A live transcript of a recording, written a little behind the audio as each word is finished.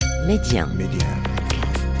Média. Média.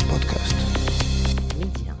 Podcast.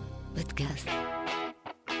 Média. Podcast.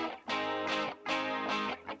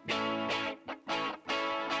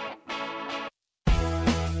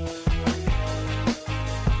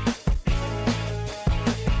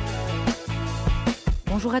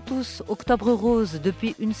 Bonjour à tous, Octobre Rose,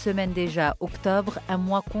 depuis une semaine déjà. Octobre, un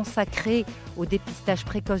mois consacré au dépistage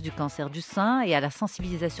précoce du cancer du sein et à la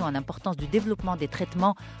sensibilisation à l'importance du développement des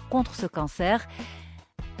traitements contre ce cancer.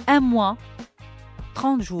 Un mois,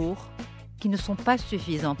 30 jours, qui ne sont pas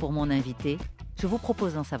suffisants pour mon invité. Je vous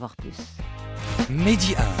propose d'en savoir plus.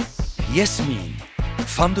 Média 1, Yasmine,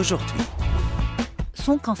 femme d'aujourd'hui.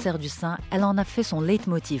 Son cancer du sein, elle en a fait son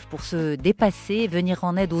leitmotive pour se dépasser et venir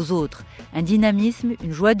en aide aux autres. Un dynamisme,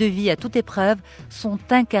 une joie de vie à toute épreuve sont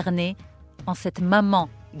incarnés en cette maman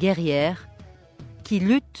guerrière qui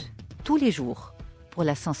lutte tous les jours pour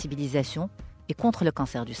la sensibilisation et contre le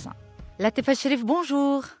cancer du sein. Latifa Cherif,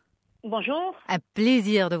 bonjour. Bonjour, Un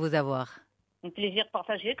plaisir de vous avoir. un plaisir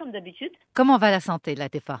partagé comme d'habitude. Comment va la santé,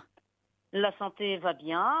 Latifa? La santé va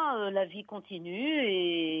bien, la vie continue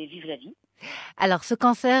et vive la vie. Alors, ce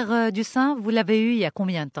cancer du sein, vous l'avez eu il y a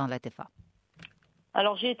combien de temps, Latifa?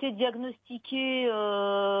 Alors j'ai été diagnostiquée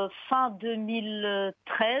fin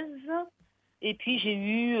 2013 et puis j'ai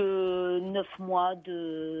eu 9 mois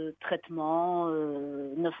de traitement,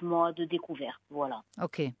 9 mois de découverte, voilà.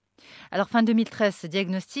 Ok. Alors, fin 2013, ce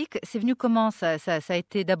diagnostic, c'est venu comment? Ça a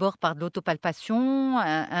été d'abord par de l'autopalpation,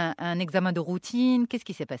 un examen de routine. Qu'est-ce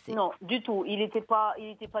qui s'est passé? Non, du tout, il n'était pas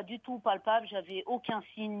du tout palpable, j'avais aucun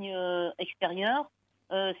signe extérieur.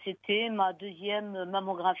 C'était ma deuxième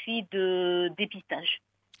mammographie de dépistage.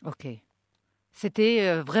 Ok.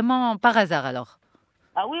 C'était vraiment par hasard alors?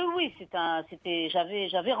 Ah oui,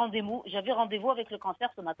 j'avais rendez-vous avec le cancer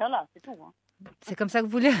ce matin-là, c'est tout. Hein. C'est comme ça que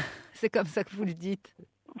c'est comme ça que vous le dites.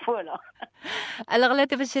 Voilà. Alors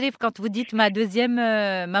Latifa Cherif, quand vous dites ma deuxième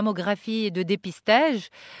mammographie de dépistage,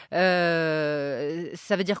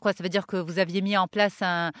 ça veut dire quoi? Ça veut dire que vous aviez mis en place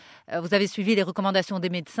vous avez suivi les recommandations des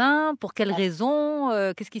médecins. Pour quelles raisons?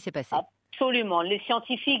 Qu'est-ce qui s'est passé? Absolument. Les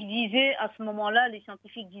scientifiques disaient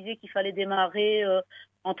qu'il fallait démarrer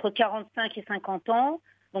entre 45 et 50 ans.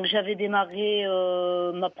 Donc j'avais démarré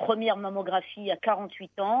ma première mammographie à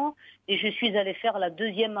 48 ans et je suis allée faire la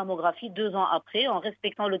deuxième mammographie 2 ans après en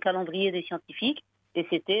respectant le calendrier des scientifiques et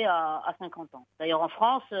c'était à 50 ans. D'ailleurs en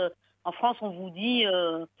France on vous dit,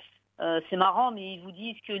 c'est marrant, mais ils vous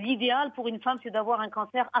disent que l'idéal pour une femme c'est d'avoir un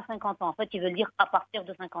cancer à 50 ans. En fait ils veulent dire à partir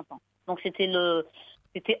de 50 ans. Donc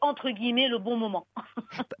c'était entre guillemets le bon moment.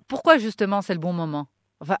 Pourquoi justement c'est le bon moment?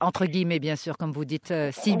 Enfin entre guillemets bien sûr comme vous dites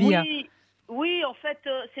si bien. Oui, en fait,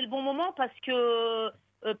 c'est le bon moment parce que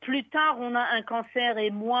plus tard, on a un cancer et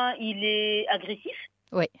moins il est agressif.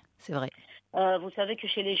 Oui, c'est vrai. Vous savez que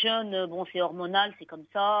chez les jeunes, c'est hormonal, c'est comme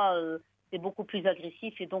ça, c'est beaucoup plus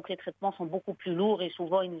agressif et donc les traitements sont beaucoup plus lourds et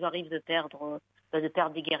souvent, il nous arrive de perdre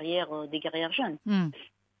des guerrières jeunes.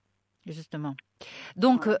 Justement.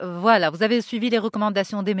 Donc voilà, vous avez suivi les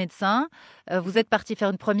recommandations des médecins. Vous êtes parti faire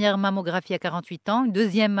une première mammographie à 48 ans, une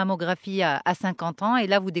deuxième mammographie à 50 ans, et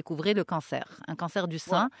là vous découvrez le cancer, un cancer du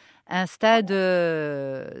sein, un stade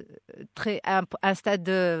un stade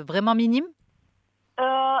vraiment minime.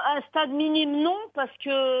 Un stade minime non, parce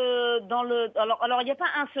que alors il n'y a pas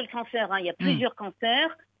un seul cancer, hein, il y a plusieurs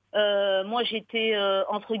cancers. Moi, j'étais,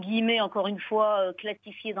 entre guillemets, encore une fois,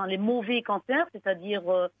 classifiée dans les mauvais cancers, c'est-à-dire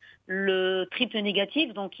le triple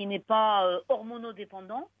négatif, donc qui n'est pas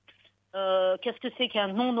hormonodépendant. Qu'est-ce que c'est qu'un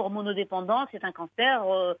non hormonodépendant? C'est un cancer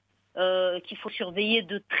qu'il faut surveiller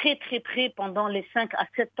de très très près pendant les 5 à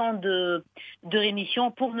 7 ans de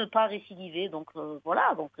rémission pour ne pas récidiver. Donc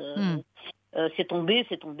voilà, c'est tombé,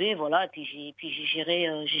 voilà, et puis j'ai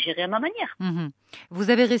géré à ma manière. Vous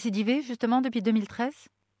avez récidivé justement depuis 2013?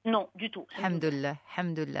 Non, du tout. Alhamdoulilah,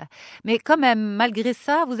 alhamdoulilah. Mais quand même, malgré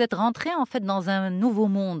ça, vous êtes rentré en fait dans un nouveau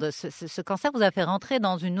monde. Ce cancer vous a fait rentrer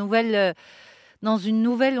dans une nouvelle,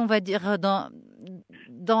 on va dire,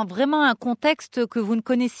 dans vraiment un contexte que vous ne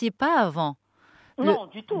connaissiez pas avant. Non,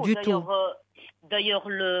 du tout. D'ailleurs,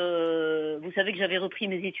 vous savez que j'avais repris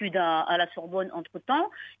mes études à la Sorbonne entre-temps,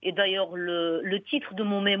 et d'ailleurs le titre de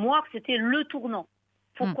mon mémoire c'était Le Tournant.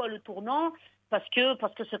 Pourquoi Le Tournant? Parce que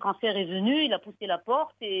ce cancer est venu, il a poussé la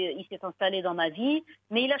porte et il s'est installé dans ma vie,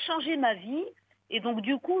 mais il a changé ma vie et donc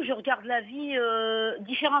du coup je regarde la vie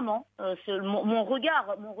différemment. Mon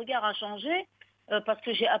regard a changé parce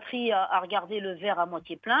que j'ai appris à regarder le verre à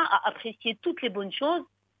moitié plein, à apprécier toutes les bonnes choses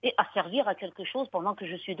et à servir à quelque chose pendant que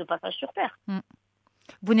je suis de passage sur Terre.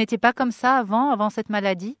 Vous n'étiez pas comme ça avant cette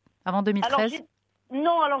maladie, avant 2013?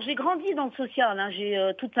 Non, alors j'ai grandi dans le social.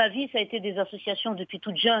 Hein. Toute ma vie, ça a été des associations depuis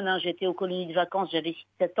toute jeune. Hein. J'étais aux colonies de vacances, j'avais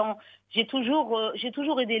 6-7 ans. J'ai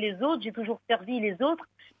toujours aidé les autres, j'ai toujours servi les autres.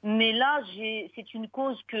 Mais là, c'est une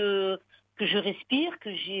cause que je respire,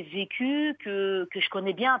 que j'ai vécue, que je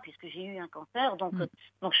connais bien, puisque j'ai eu un cancer. Donc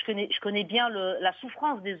je connais bien la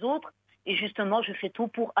souffrance des autres. Et justement, je fais tout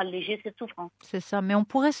pour alléger cette souffrance. C'est ça, mais on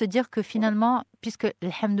pourrait se dire que finalement, puisque,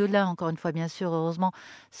 alhamdoulilah, encore une fois, bien sûr, heureusement,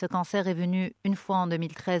 ce cancer est venu une fois en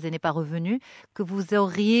 2013 et n'est pas revenu, que vous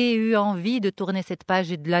auriez eu envie de tourner cette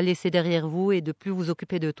page et de la laisser derrière vous et de plus vous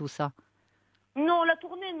occuper de tout ça. Non, la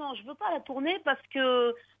tourner, non, je veux pas la tourner parce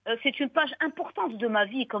que c'est une page importante de ma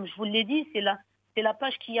vie, comme je vous l'ai dit, c'est la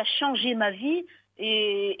page qui a changé ma vie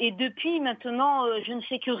et depuis maintenant, je ne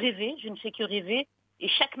fais que rêver, et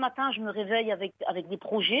chaque matin, je me réveille avec des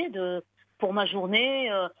projets pour ma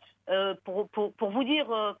journée, pour vous dire,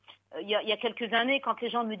 il y a quelques années, quand les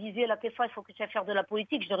gens me disaient Latifa, il faut que tu ailles faire de la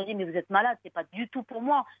politique, je leur ai dit mais vous êtes malade, c'est pas du tout pour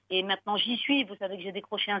moi. Et maintenant j'y suis, vous savez que j'ai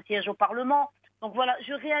décroché un siège au Parlement. Donc voilà,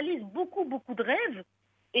 je réalise beaucoup de rêves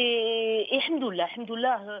et alhamdoulilah,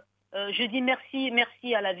 je dis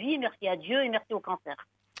merci à la vie, merci à Dieu et merci au cancer.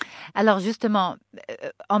 Alors justement,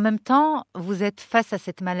 en même temps, vous êtes face à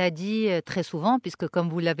cette maladie très souvent, puisque comme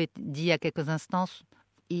vous l'avez dit il y a quelques instants,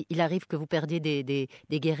 il arrive que vous perdiez des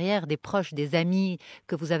guerrières, des proches, des amis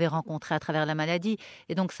que vous avez rencontrés à travers la maladie.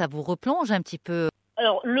 Et donc ça vous replonge un petit peu.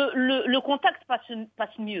 Alors le contact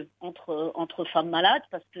passe mieux entre femmes malades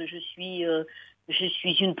parce que je suis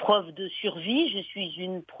une preuve de survie, je suis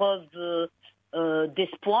une preuve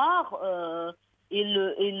d'espoir. Et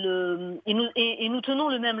nous tenons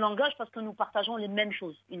le même langage parce que nous partageons les mêmes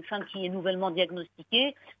choses. Une femme qui est nouvellement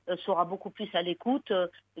diagnostiquée sera beaucoup plus à l'écoute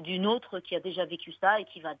d'une autre qui a déjà vécu ça et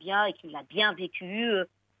qui va bien et qui l'a bien vécu.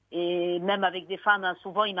 Et même avec des femmes, hein,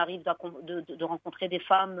 souvent il m'arrive de rencontrer des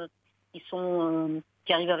femmes qui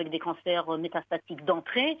arrivent avec des cancers métastatiques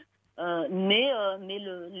d'entrée. Mais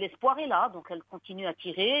l'espoir est là, donc elle continue à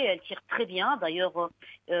tirer, elle tire très bien. D'ailleurs,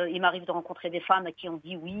 il m'arrive de rencontrer des femmes qui ont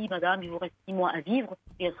dit oui, madame, il vous reste 6 mois à vivre,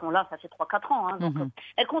 et elles sont là, ça fait 3-4 ans. Hein, donc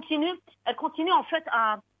elles continuent en fait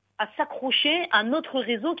à s'accrocher à notre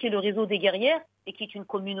réseau qui est le réseau des guerrières et qui est une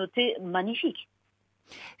communauté magnifique.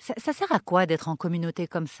 Ça sert à quoi d'être en communauté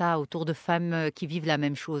comme ça, autour de femmes qui vivent la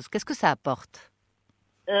même chose? Qu'est-ce que ça apporte?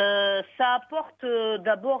 Ça apporte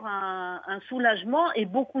d'abord un soulagement et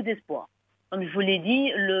beaucoup d'espoir. Comme je vous l'ai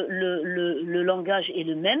dit, le langage est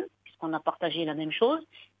le même, puisqu'on a partagé la même chose.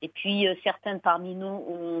 Et puis, certaines parmi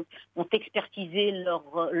nous ont expertisé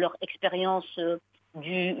leur expérience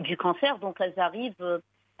du cancer. Donc, elles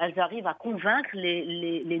arrivent à convaincre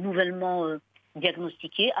les nouvellement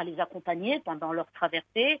diagnostiqués, à les accompagner pendant leur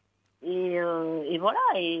traversée. Et voilà,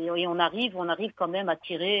 et on arrive quand même à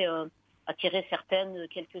tirer certaines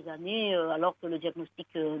quelques années, alors que le diagnostic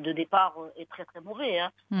de départ est très très mauvais. Hein.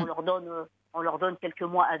 On leur donne quelques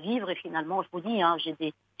mois à vivre et finalement, je vous dis, hein, j'ai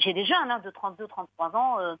des jeunes de 32-33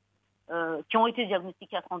 ans qui ont été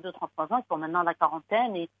diagnostiqués à 32-33 ans, qui sont maintenant à la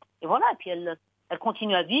quarantaine et voilà. Et puis elles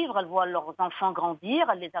continuent à vivre, elles voient leurs enfants grandir,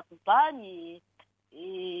 elles les accompagnent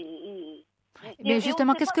Mais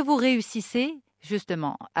justement, qu'est-ce que vous réussissez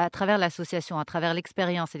justement, à travers l'association, à travers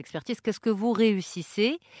l'expérience et l'expertise, qu'est-ce que vous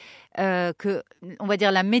réussissez que, on va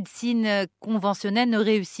dire, la médecine conventionnelle ne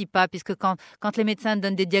réussit pas, puisque quand les médecins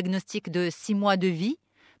donnent des diagnostics de 6 mois de vie,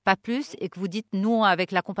 pas plus, et que vous dites, nous,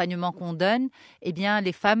 avec l'accompagnement qu'on donne, eh bien,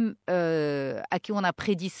 les femmes à qui on a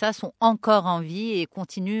prédit ça sont encore en vie et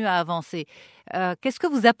continuent à avancer. Qu'est-ce que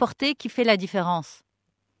vous apportez qui fait la différence?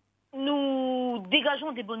 Nous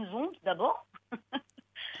dégageons des bonnes ondes, d'abord.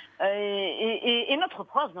 Et notre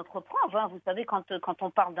preuve, hein, vous savez, quand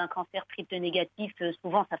on parle d'un cancer triple négatif,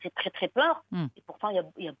 souvent ça fait très très peur. Et pourtant,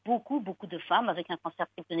 il y a beaucoup de femmes avec un cancer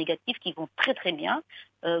triple négatif qui vont très très bien,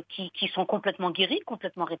 qui sont complètement guéries,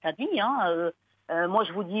 complètement rétablies. Hein. Moi,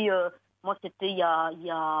 je vous dis, moi c'était il y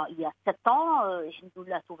a 7 ans,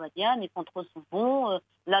 là tout va bien, mes contrôles sont bons.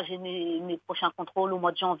 Là, j'ai mes prochains contrôles au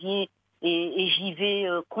mois de janvier et j'y vais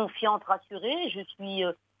confiante, rassurée. Je suis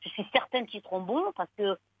certaine qu'ils seront bons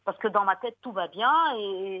parce que dans ma tête tout va bien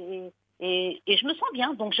et je me sens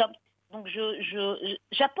bien. Donc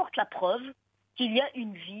j'apporte la preuve qu'il y a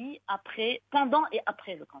une vie pendant et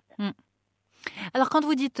après le cancer. Alors quand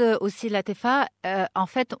vous dites aussi Latifa, en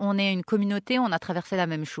fait on est une communauté, on a traversé la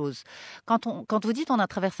même chose. Quand vous dites on a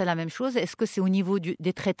traversé la même chose, est-ce que c'est au niveau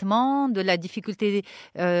des traitements, de la difficulté,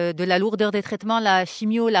 de la lourdeur des traitements, la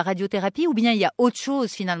chimio, la radiothérapie, ou bien il y a autre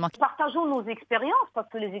chose finalement? Partageons nos expériences parce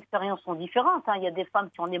que les expériences sont différentes. Hein. Il y a des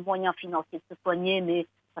femmes qui ont les moyens financiers de se soigner, mais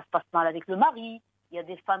ça se passe mal avec le mari. Il y a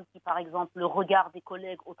des femmes qui, par exemple, le regard des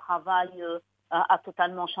collègues au travail a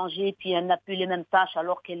totalement changé, puis elle n'a plus les mêmes tâches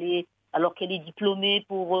alors qu'elle est diplômée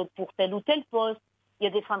pour tel ou tel poste. Il y a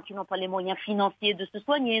des femmes qui n'ont pas les moyens financiers de se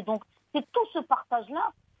soigner. Donc, c'est tout ce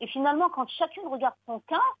partage-là. Et finalement, quand chacune regarde son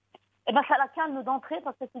cas, ça la calme d'entrée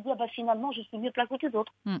parce qu'elle se dit, finalement, je suis mieux placée que les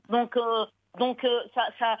autres. Donc,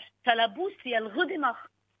 ça la booste et elle redémarre.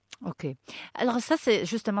 Ok. Alors ça,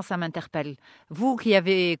 ça m'interpelle. Vous qui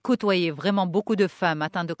avez côtoyé vraiment beaucoup de femmes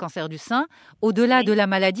atteintes de cancer du sein, au-delà de la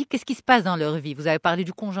maladie, qu'est-ce qui se passe dans leur vie? Vous avez parlé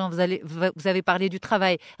du conjoint, vous avez parlé du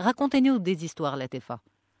travail. Racontez-nous des histoires, Latifa.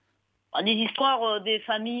 Des histoires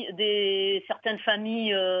certaines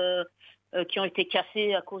familles qui ont été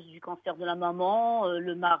cassées à cause du cancer de la maman.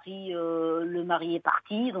 Le mari est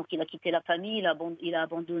parti, donc il a quitté la famille, il a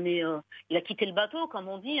abandonné, il a quitté le bateau, comme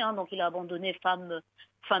on dit, donc il a abandonné femme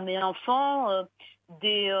et enfants.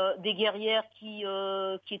 Des guerrières qui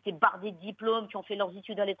étaient bardées de diplômes, qui ont fait leurs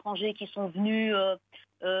études à l'étranger, qui sont venues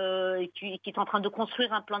et qui est en train de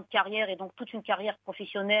construire un plan de carrière, et donc toute une carrière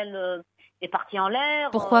professionnelle est partie en l'air.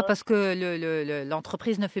 Pourquoi? Parce que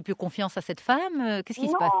l'entreprise ne fait plus confiance à cette femme? Qu'est-ce qui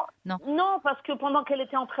se passe? Non, parce que pendant qu'elle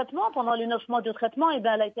était en traitement, pendant les 9 mois de traitement, elle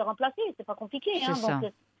a été remplacée. C'est pas compliqué. C'est ça.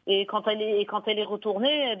 Donc, et quand elle est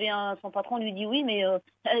retournée, son patron lui dit oui, mais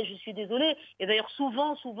je suis désolée. Et d'ailleurs,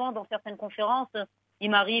 souvent, dans certaines conférences, il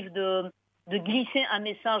m'arrive de glisser un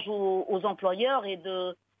message aux employeurs et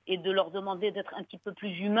de leur demander d'être un petit peu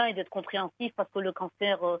plus humain et d'être compréhensif, parce que le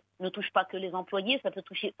cancer ne touche pas que les employés, ça peut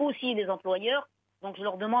toucher aussi les employeurs. Donc je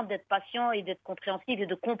leur demande d'être patients et d'être compréhensifs et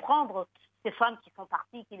de comprendre ces femmes qui sont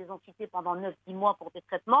parties, qui les ont quittées pendant 9-10 mois pour des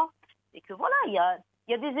traitements, et que voilà, il y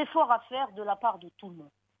a des efforts à faire de la part de tout le monde,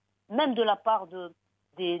 même de la part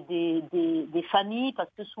des familles, parce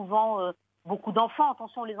que souvent beaucoup d'enfants,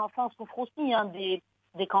 attention, les enfants souffrent aussi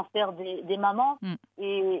des cancers des mamans,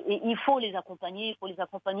 et il faut les accompagner,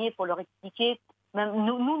 il faut leur expliquer. Même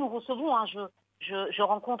nous recevons, je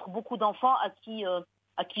rencontre beaucoup d'enfants à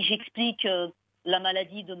qui j'explique la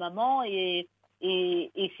maladie de maman, et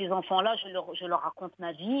ces enfants-là, je leur raconte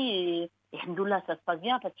ma vie, et alhamdoulilah, ça se passe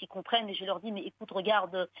bien parce qu'ils comprennent, et je leur dis, mais écoute,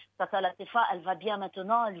 regarde, Tata Latifa, elle va bien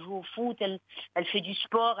maintenant, elle joue au foot, elle fait du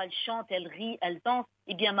sport, elle chante, elle rit, elle danse.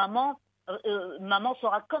 Eh bien, maman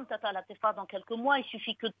sera comme Tata Latifa dans quelques mois. Il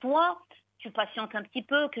suffit que toi, tu patientes un petit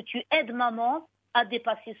peu, que tu aides maman à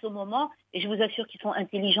dépasser ce moment, et je vous assure qu'ils sont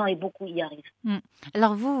intelligents et beaucoup y arrivent.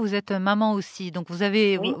 Alors vous êtes maman aussi, donc vous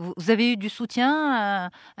avez eu du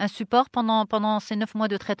soutien, un support pendant ces 9 mois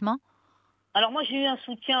de traitement? Alors moi, j'ai eu un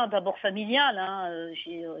soutien d'abord familial.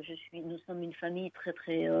 Nous sommes une famille très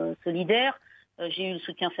très solidaire. J'ai eu le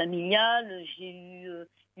soutien familial. J'ai eu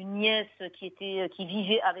une nièce qui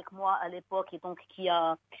vivait avec moi à l'époque, et donc qui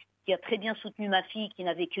a très bien soutenu ma fille qui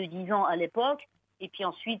n'avait que 10 ans à l'époque. Et puis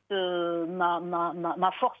ensuite,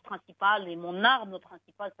 ma force principale et mon arme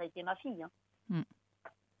principale, ça a été ma fille.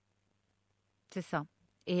 C'est ça.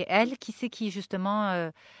 Et elle, qui c'est qui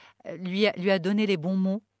justement lui a donné les bons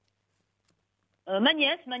mots? Ma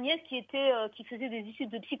nièce qui faisait des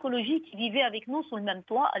études de psychologie, qui vivait avec nous sous le même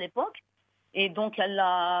toit à l'époque. Et donc, elle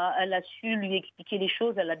a su lui expliquer les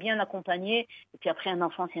choses, elle l'a bien accompagnée. Et puis après, un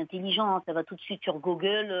enfant, c'est intelligent, ça va tout de suite sur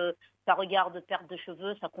Google, ça regarde perte de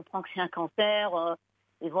cheveux, ça comprend que c'est un cancer.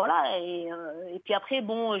 Et voilà. Et puis après,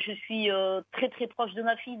 je suis très très proche de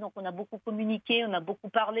ma fille, donc on a beaucoup communiqué, on a beaucoup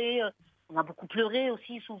parlé, on a beaucoup pleuré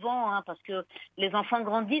aussi souvent, parce que les enfants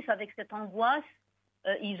grandissent avec cette angoisse.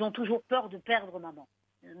 Ils ont toujours peur de perdre maman.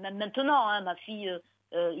 Même maintenant, ma fille,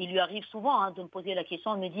 il lui arrive souvent de me poser la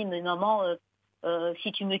question, elle me dit, mais maman,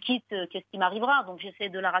 si tu me quittes, qu'est-ce qui m'arrivera? Donc j'essaie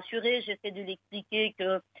de la rassurer, j'essaie de l'expliquer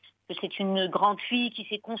que c'est une grande fille qui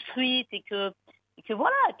s'est construite, et que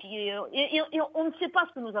voilà, et on ne sait pas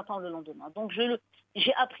ce que nous attend le lendemain. Donc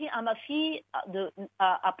j'ai appris à ma fille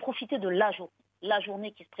à profiter de la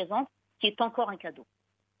journée qui se présente, qui est encore un cadeau.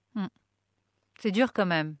 C'est dur quand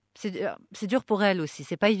même. C'est dur pour elle aussi.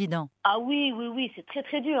 C'est pas évident. Ah oui, c'est très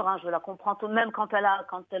très dur. Je la comprends même quand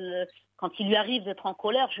il lui arrive d'être en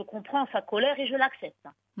colère. Je comprends sa colère et je l'accepte.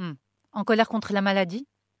 En colère contre la maladie?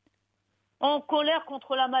 En colère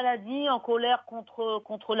contre la maladie, en colère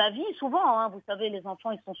contre la vie. Souvent, vous savez, les enfants,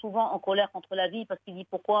 ils sont souvent en colère contre la vie parce qu'ils disent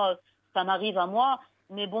pourquoi ça m'arrive à moi.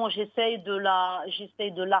 Mais bon, j'essaye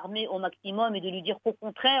de l'armer au maximum et de lui dire qu'au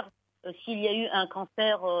contraire, s'il y a eu un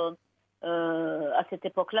cancer à cette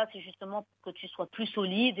époque-là, c'est justement pour que tu sois plus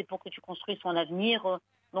solide et pour que tu construises ton avenir.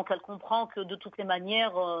 Donc elle comprend que de toutes les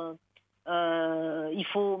manières, il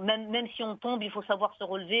faut, même si on tombe, il faut savoir se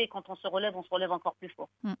relever, et quand on se relève encore plus fort.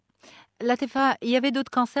 Latifa, il y avait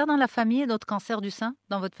d'autres cancers dans la famille, d'autres cancers du sein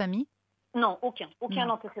dans votre famille? Non, aucun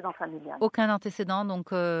antécédent familial. Aucun antécédent,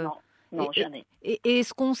 donc... Non, jamais. Et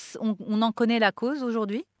est-ce qu'on en connaît la cause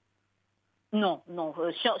aujourd'hui? Non, non.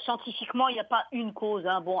 Scientifiquement, il n'y a pas une cause.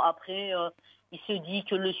 Hein. Bon, après, il se dit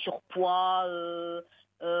que le surpoids,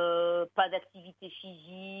 pas d'activité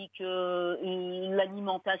physique,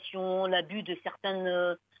 l'alimentation, l'abus de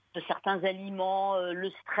certains aliments,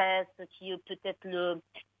 le stress, qui est peut-être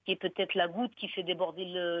la goutte qui fait déborder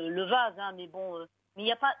le vase. Hein. Mais bon, mais il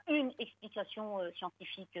n'y a pas une explication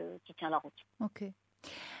scientifique qui tient la route. Ok.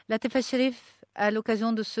 Latifa Cherif, à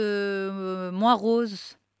l'occasion de ce mois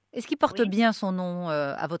rose, est-ce qu'il porte bien son nom,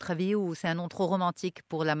 à votre avis, ou c'est un nom trop romantique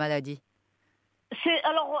pour la maladie?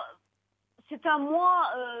 C'est un mois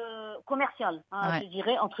commercial, hein, je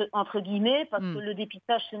dirais, entre guillemets, parce que le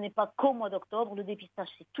dépistage, ce n'est pas qu'au mois d'octobre. Le dépistage,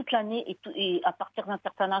 c'est toute l'année et à partir d'un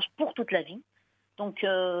certain âge pour toute la vie. Donc,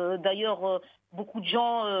 d'ailleurs, beaucoup de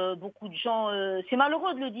gens, c'est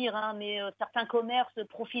malheureux de le dire, hein, mais certains commerces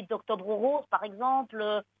profitent d'Octobre Rose, par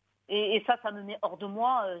exemple, et ça me met hors de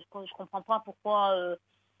moi. Je comprends pas pourquoi,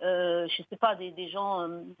 je sais pas, des gens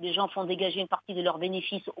font dégager une partie de leurs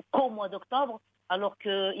bénéfices qu'au mois d'octobre, alors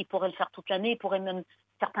qu'ils pourraient le faire toute l'année.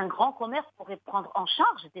 Certains grands commerces pourraient prendre en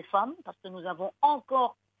charge des femmes, parce que nous avons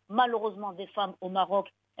encore malheureusement des femmes au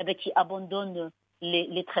Maroc qui abandonnent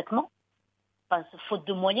les traitements. Faute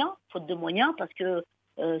de moyens, parce que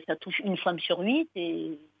ça touche une femme sur 8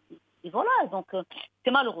 et voilà. Donc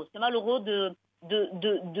c'est malheureux de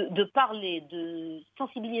parler de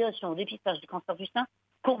sensibilisation au dépistage du cancer du sein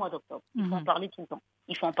qu'au mois d'octobre. Il faut en parler tout le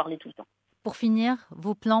temps. Pour finir,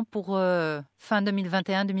 vos plans pour fin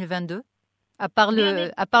 2021-2022, à part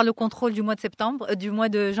le contrôle du mois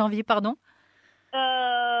de janvier, pardon.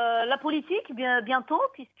 La politique, bientôt,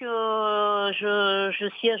 puisque je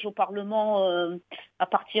siège au Parlement à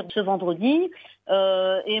partir de ce vendredi.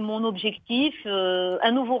 Et mon objectif,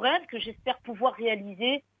 un nouveau rêve que j'espère pouvoir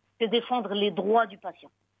réaliser, c'est défendre les droits du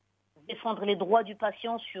patient. Défendre les droits du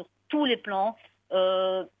patient sur tous les plans.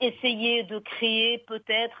 Essayer de créer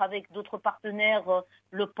peut-être avec d'autres partenaires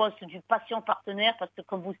le poste du patient partenaire, parce que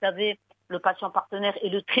comme vous savez, le patient partenaire est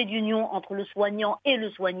le trait d'union entre le soignant et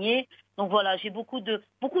le soigné. Donc voilà, j'ai beaucoup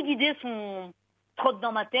d'idées trottent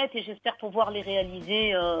dans ma tête et j'espère pouvoir les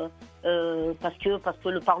réaliser parce que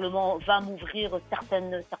le Parlement va m'ouvrir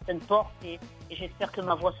certaines portes et j'espère que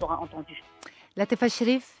ma voix sera entendue. Latifa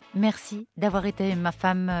Cherif, merci d'avoir été ma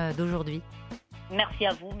femme d'aujourd'hui. Merci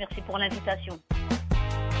à vous, merci pour l'invitation.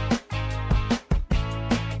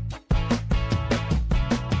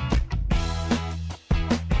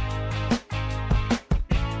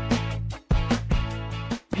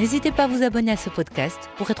 N'hésitez pas à vous abonner à ce podcast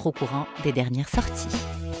pour être au courant des dernières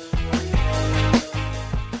sorties.